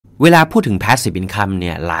เวลาพูดถึง passive income เ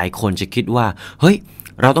นี่ยหลายคนจะคิดว่าเฮ้ย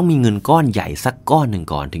เราต้องมีเงินก้อนใหญ่สักก้อนหนึ่ง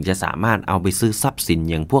ก่อนถึงจะสามารถเอาไปซื้อทรัพย์สิน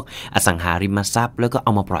อย่างพวกอสังหาริมทรัพย์แล้วก็เอ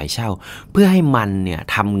ามาปล่อยเช่าเพื่อให้มันเนี่ย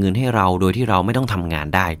ทำเงินให้เราโดยที่เราไม่ต้องทำงาน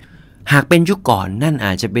ได้หากเป็นยุคก่อนนั่นอ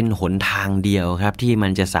าจจะเป็นหนทางเดียวครับที่มั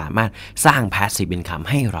นจะสามารถสร้าง passive income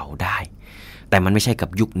ให้เราได้แต่มันไม่ใช่กับ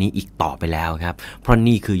ยุคนี้อีกต่อไปแล้วครับเพราะ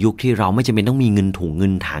นี่คือยุคที่เราไม่จำเป็นต้องมีเงินถุงเงิ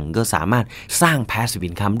นถังก็สามารถสร้าง passive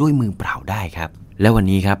income ด้วยมือเปล่าได้ครับและวัน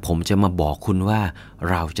นี้ครับผมจะมาบอกคุณว่า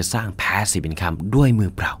เราจะสร้าง passive income ด้วยมื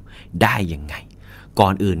อเปล่าได้ยังไงก่อ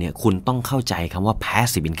นอื่นเนี่ยคุณต้องเข้าใจคำว่า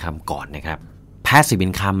passive income ก่อนนะครับ passive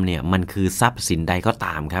income เนี่ยมันคือทรัพย์สินใดก็ต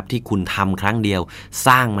ามครับที่คุณทำครั้งเดียวส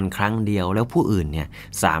ร้างมันครั้งเดียวแล้วผู้อื่นเนี่ย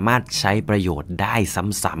สามารถใช้ประโยชน์ได้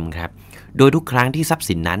ซ้ำๆครับโดยทุกครั้งที่ทรัพย์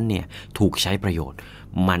สินนั้นเนี่ยถูกใช้ประโยชน์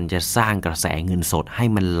มันจะสร้างกระแสเงินสดให้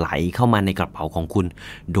มันไหลเข้ามาในกระเป๋าของคุณ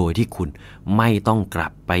โดยที่คุณไม่ต้องกลั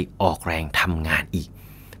บไปออกแรงทำงานอีก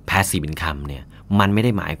passive income เนี่ยมันไม่ไ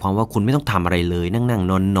ด้หมายความว่าคุณไม่ต้องทำอะไรเลยนั่ง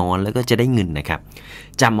ๆนอนๆแล้วก็จะได้เงินนะครับ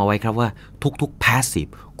จำเอาไว้ครับว่าทุกๆ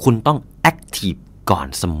passive คุณต้อง active ก่อน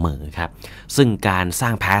เสมอครับซึ่งการสร้า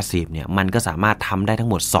ง passive เนี่ยมันก็สามารถทำได้ทั้ง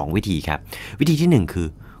หมด2วิธีครับวิธีที่1คือ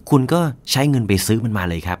คุณก็ใช้เงินไปซื้อมันมา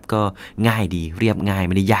เลยครับก็ง่ายดีเรียบง่ายไ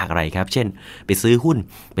ม่ได้ยากอะไรครับเช่นไปซื้อหุ้น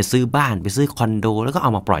ไปซื้อบ้านไปซื้อคอนโดแล้วก็เอา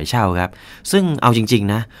มาปล่อยเช่าครับซึ่งเอาจริง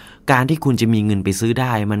ๆนะการที่คุณจะมีเงินไปซื้อไ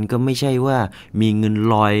ด้มันก็ไม่ใช่ว่ามีเงิน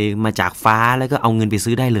ลอยมาจากฟ้าแล้วก็เอาเงินไป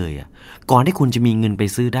ซื้อได้เลยอ่ะก่อนที่คุณจะมีเงินไป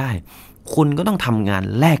ซื้อได้คุณก็ต้องทำงาน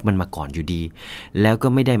แลกมันมาก่อนอยู่ดีแล้วก็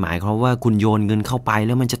ไม่ได้หมายความว่าคุณโยนเงินเข้าไปแ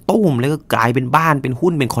ล้วมันจะตุ้มแล้วก็กลายเป็นบ้านเป็น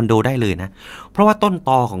หุ้นเป็นคอนโดได้เลยนะเพราะว่าต้นต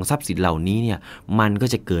อของทรัพย์สินเหล่านี้เนี่ยมันก็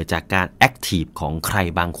จะเกิดจากการแอคทีฟของใคร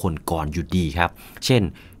บางคนก่อนอยู่ดีครับเ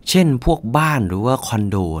ช่นพวกบ้านหรือว่าคอน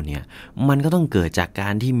โดเนี่ยมันก็ต้องเกิดจากกา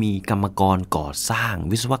รที่มีกรรมกรก่อสร้าง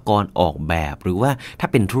วิศวกรออกแบบหรือว่าถ้า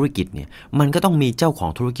เป็นธุรกิจเนี่ยมันก็ต้องมีเจ้าขอ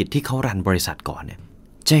งธุรกิจที่เขารันบริษัทก่อนเนี่ย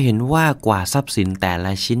จะเห็นว่ากว่าทรัพย์สินแต่ล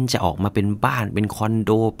ะชิ้นจะออกมาเป็นบ้านเป็นคอนโ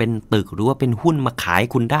ดเป็นตึกหรือว่าเป็นหุ้นมาขาย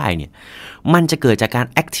คุณได้เนี่ยมันจะเกิดจากการ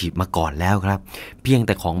แอคทีฟมาก่อนแล้วครับเพียงแ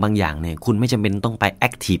ต่ของบางอย่างเนี่ยคุณไม่จำเป็นต้องไปแอ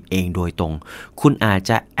คทีฟเองโดยตรงคุณอาจ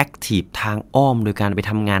จะแอคทีฟทางอ้อมโดยการไป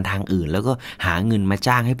ทำงานทางอื่นแล้วก็หาเงินมา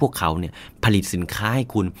จ้างให้พวกเขาเนี่ยผลิตสินค้าให้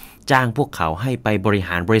คุณจ้างพวกเขาให้ไปบริห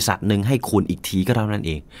ารบริษัทนึงให้คุณอีกทีก็เท่านั้นเ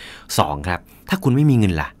อง2ครับถ้าคุณไม่มีเงิ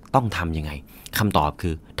นล่ะต้องทำยังไงคำตอบคื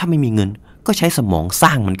อถ้าไม่มีเงินก็ใช้สมองสร้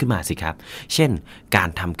างมันขึ้นมาสิครับเช่นการ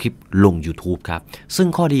ทำคลิปลง YouTube ครับซึ่ง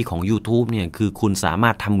ข้อดีของ YouTube เนี่ยคือคุณสามา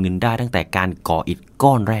รถทำเงินได้ตั้งแต่การก่ออิฐ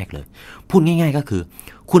ก้อนแรกเลยพูดง่ายๆก็คือ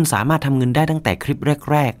คุณสามารถทำเงินได้ตั้งแต่คลิป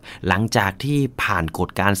แรกๆหลังจากที่ผ่านกฎ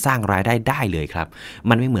การสร้างรายได้เลยครับ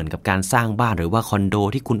มันไม่เหมือนกับการสร้างบ้านหรือว่าคอนโด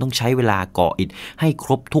ที่คุณต้องใช้เวลาก่ออิฐให้ค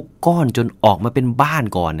รบทุกก้อนจนออกมาเป็นบ้าน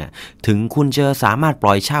ก่อนน่ะถึงคุณจะสามารถป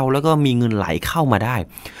ล่อยเช่าแล้วก็มีเงินไหลเข้ามาได้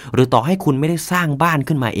หรือต่อให้คุณไม่ได้สร้างบ้าน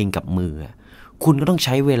ขึ้นมาเองกับมือคุณก็ต้องใ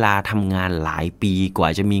ช้เวลาทำงานหลายปีกว่า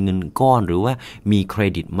จะมีเงินก้อนหรือว่ามีเคร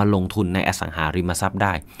ดิตมาลงทุนในอสังหาริมทรัพย์ไ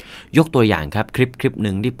ด้ยกตัวอย่างครับคลิปห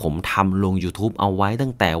นึ่งที่ผมทำลง YouTube เอาไว้ตั้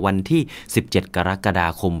งแต่วันที่17กรกฎา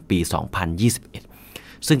คมปี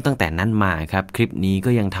2021ซึ่งตั้งแต่นั้นมาครับคลิปนี้ก็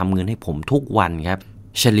ยังทำเงินให้ผมทุกวันครับ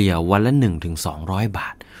เฉลี่ยวันละ 1-200 บา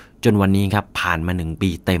ทจนวันนี้ครับผ่านมา1ปี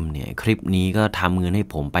เต็มเนี่ยคลิปนี้ก็ทำเงินให้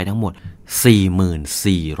ผมไปทั้งหมด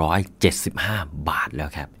 4475 บาทแล้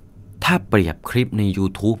วครับถ้าเปรียบคลิปใน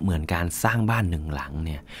YouTube เหมือนการสร้างบ้าน1หลังเ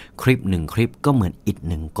นี่ยคลิป1คลิปก็เหมือนอิฐ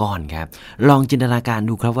1ก้อนครับลองจินตนาการ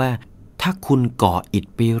ดูครับว่าถ้าคุณก่ออิฐ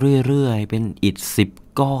ไปเรื่อยๆเป็นอิฐ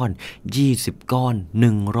10ก้อน20ก้อน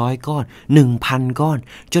100ก้อน 1,000 ก้อน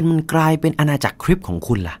จนมันกลายเป็นอาณาจักรคลิปของ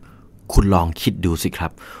คุณล่ะคุณลองคิดดูสิครั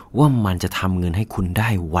บว่ามันจะทำเงินให้คุณได้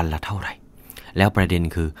วันละเท่าไหร่แล้วประเด็น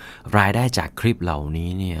คือรายได้จากคลิปเหล่านี้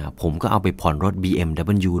เนี่ยผมก็เอาไปผ่อนรถ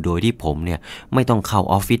BMW โดยที่ผมเนี่ยไม่ต้องเข้า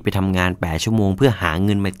ออฟฟิศไปทำงาน8ชั่วโมงเพื่อหาเ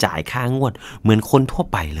งินมาจ่ายค่างวดเหมือนคนทั่ว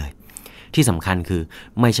ไปเลยที่สำคัญคือ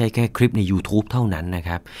ไม่ใช่แค่คลิปใน YouTube เท่านั้นนะค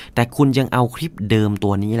รับแต่คุณยังเอาคลิปเดิมตั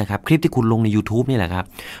วนี้แหละครับคลิปที่คุณลงใน YouTube นี่แหละครับ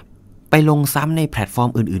ไปลงซ้ำในแพลตฟอร์ม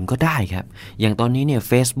อื่นๆก็ได้ครับอย่างตอนนี้เนี่ย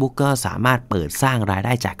Facebook ก็สามารถเปิดสร้างรายไ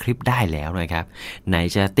ด้จากคลิปได้แล้วนะครับไหน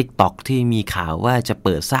จะ TikTok ที่มีข่าวว่าจะเ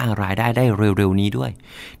ปิดสร้างรายได้เร็วๆนี้ด้วย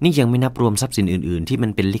นี่ยังไม่นับรวมทรัพย์สินอื่นๆที่มั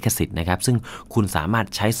นเป็นลิขสิทธิ์นะครับซึ่งคุณสามารถ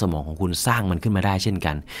ใช้สมองของคุณสร้างมันขึ้นมาได้เช่น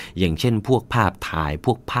กันอย่างเช่นพวกภาพถ่ายพ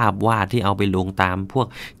วกภาพวาดที่เอาไปลงตามพวก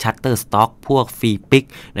Shutterstock พวก Freepik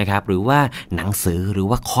นะครับหรือว่าหนังสือหรือ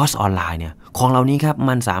ว่าคอร์สออนไลน์เนี่ยของเหล่านี้ครับ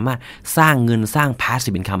มันสามารถสร้างเงินสร้าง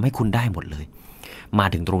passive income ให้คุณได้หมดเลยมา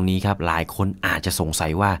ถึงตรงนี้ครับหลายคนอาจจะสงสั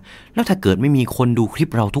ยว่าแล้วถ้าเกิดไม่มีคนดูคลิ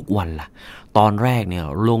ปเราทุกวันล่ะตอนแรกเนี่ย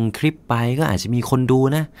ลงคลิปไปก็อาจจะมีคนดู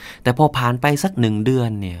นะแต่พอผ่านไปสัก1เดือน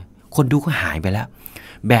เนี่ยคนดูก็หายไปแล้ว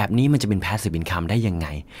แบบนี้มันจะเป็น passive income ได้ยังไง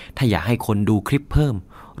ถ้าอยากให้คนดูคลิปเพิ่ม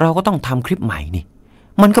เราก็ต้องทำคลิปใหม่นี่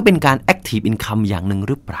มันก็เป็นการ active income อย่างหนึ่ง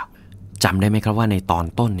หรือเปล่าจำได้ไหมครับว่าในตอน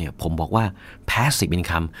ต้นเนี่ยผมบอกว่า passive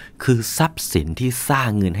income คือทรัพย์สินที่สร้าง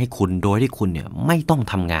เงินให้คุณโดยที่คุณเนี่ยไม่ต้อง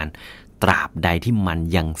ทำงานตราบใดที่มัน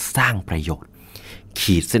ยังสร้างประโยชน์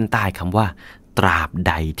ขีดเส้นใต้คำว่าตราบใ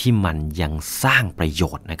ดที่มันยังสร้างประโย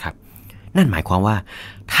ชน์นะครับนั่นหมายความว่า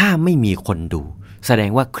ถ้าไม่มีคนดูแสดง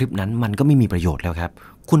ว่าคลิปนั้นมันก็ไม่มีประโยชน์แล้วครับ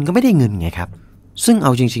คุณก็ไม่ได้เงินไงครับซึ่งเอ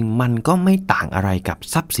าจริงๆมันก็ไม่ต่างอะไรกับ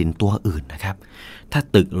ทรัพย์สินตัวอื่นนะครับถ้า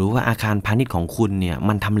ตึกหรือว่าอาคารพาณิชย์ของคุณเนี่ย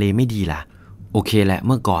มันทำเลไม่ดีล่ะโอเคแหละเ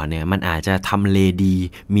มื่อก่อนเนี่ยมันอาจจะทำเลดี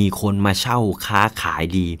มีคนมาเช่าค้าขาย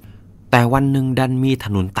ดีแต่วันหนึ่งดันมีถ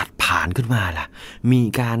นนตัดผ่านขึ้นมาล่ะมี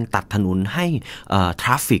การตัดถนนให้ทร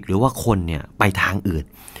าฟฟิกหรือว่าคนเนี่ยไปทางอื่น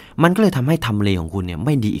มันก็เลยทำให้ทำเลของคุณเนี่ยไ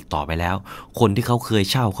ม่ดีอีกต่อไปแล้วคนที่เขาเคย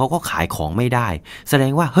เช่าเขาก็ขายของไม่ได้แสด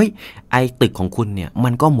งว่าเฮ้ยไอ้ตึกของคุณเนี่ยมั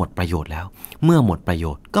นก็หมดประโยชน์แล้วเมื่อหมดประโย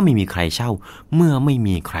ชน์ก็ไม่มีใครเช่าเมื่อไม่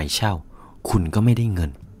มีใครเช่าคุณก็ไม่ได้เงิ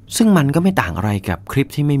นซึ่งมันก็ไม่ต่างอะไรกับคลิป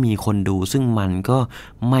ที่ไม่มีคนดูซึ่งมันก็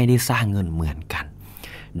ไม่ได้สร้างเงินเหมือนกัน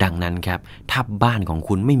ดังนั้นครับถ้าบ้านของ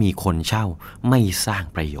คุณไม่มีคนเช่าไม่สร้าง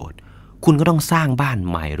ประโยชน์คุณก็ต้องสร้างบ้าน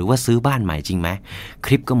ใหม่หรือว่าซื้อบ้านใหม่จริงไหมค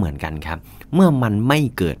ลิปก็เหมือนกันครับเมื่อมันไม่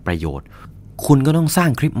เกิดประโยชน์คุณก็ต้องสร้าง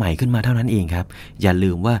คลิปใหม่ขึ้นมาเท่านั้นเองครับอย่า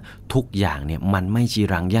ลืมว่าทุกอย่างเนี่ยมันไม่จี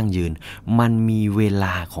รังยั่งยืนมันมีเวล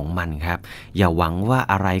าของมันครับอย่าหวังว่า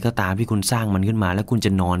อะไรก็ตามที่คุณสร้างมันขึ้นมาแล้วคุณจ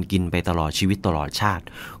ะนอนกินไปตลอดชีวิตตลอดชาติ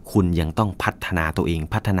คุณยังต้องพัฒนาตัวเอง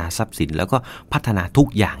พัฒนาทรัพย์สินแล้วก็พัฒนาทุก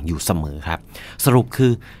อย่างอยู่เสมอครับสรุปคื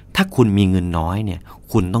อถ้าคุณมีเงินน้อยเนี่ย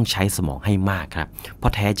คุณต้องใช้สมองให้มากครับเพรา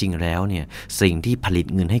ะแท้จริงแล้วเนี่ยสิ่งที่ผลิต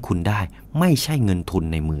เงินให้คุณได้ไม่ใช่เงินทุน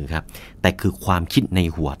ในมือครับแต่คือความคิดใน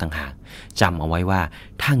หัวต่างหากจำเอาไว้ว่า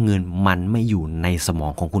ถ้าเงินมันไม่อยู่ในสมอ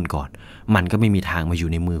งของคุณก่อนมันก็ไม่มีทางมาอยู่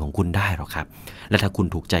ในมือของคุณได้หรอกครับและถ้าคุณ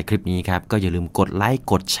ถูกใจคลิปนี้ครับก็อย่าลืมกดไลค์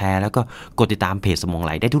กดแชร์แล้วก็กดติดตามเพจสมองไห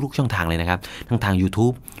ลได้ทุกๆช่องทางเลยนะครับทั้งทาง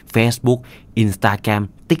YouTube Facebook Instagram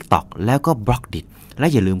TikTok แล้วก็ Blogditและ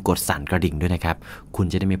อย่าลืมกดสั่นกระดิ่งด้วยนะครับคุณ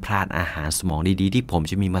จะได้ไม่พลาดอาหารสมองดีๆที่ผม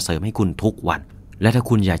จะมีมาเสริมให้คุณทุกวันและถ้า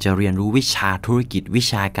คุณอยากจะเรียนรู้วิชาธุรกิจวิ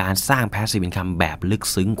ชาการสร้าง Passive Income แบบลึก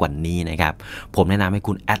ซึ้งกว่านี้นะครับผมแนะนำให้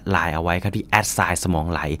คุณแอดไลน์เอาไว้ครับที่สมอง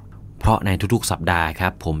ไหลเพราะในทุกๆสัปดาห์ครั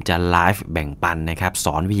บผมจะไลฟ์แบ่งปันนะครับส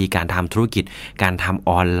อนวิธีการทำธุรกิจการทำ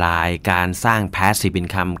ออนไลน์การสร้าง Passive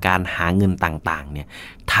Income การหาเงินต่างๆเนี่ย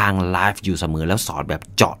ทางไลฟ์อยู่เสมอแล้วสอนแบบ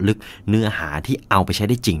เจาะลึกเนื้อหาที่เอาไปใช้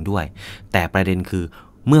ได้จริงด้วยแต่ประเด็นคือ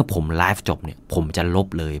เมื่อผมไลฟ์จบเนี่ยผมจะลบ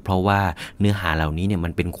เลยเพราะว่าเนื้อหาเหล่านี้เนี่ยมั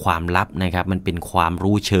นเป็นความลับนะครับมันเป็นความ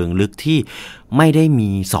รู้เชิงลึกที่ไม่ได้มี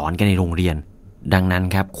สอนกันในโรงเรียนดังนั้น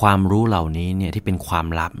ครับความรู้เหล่านี้เนี่ยที่เป็นความ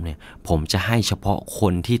ลับเนี่ยผมจะให้เฉพาะค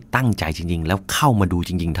นที่ตั้งใจจริงๆแล้วเข้ามาดูจ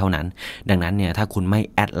ริงๆเท่านั้นดังนั้นเนี่ยถ้าคุณไม่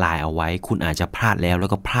แอดไลน์เอาไว้คุณอาจจะพลาดแล้ว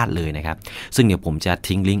ก็พลาดเลยนะครับซึ่งเดี๋ยวผมจะ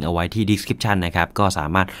ทิ้งลิงก์เอาไว้ที่ description นะครับก็สา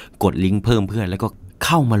มารถกดลิงก์เพิ่มเพื่อนแล้วก็เ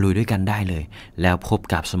ข้ามาลุยด้วยกันได้เลยแล้วพบ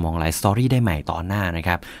กับสมองไหลสตอรี่ได้ใหม่ตอนหน้านะค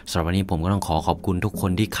รับสำหรับวันนี้ผมก็ต้องขอบคุณทุกค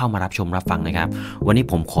นที่เข้ามารับชมรับฟังนะครับวันนี้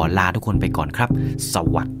ผมขอลาทุกคนไปก่อนครับส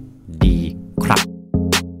วัสดี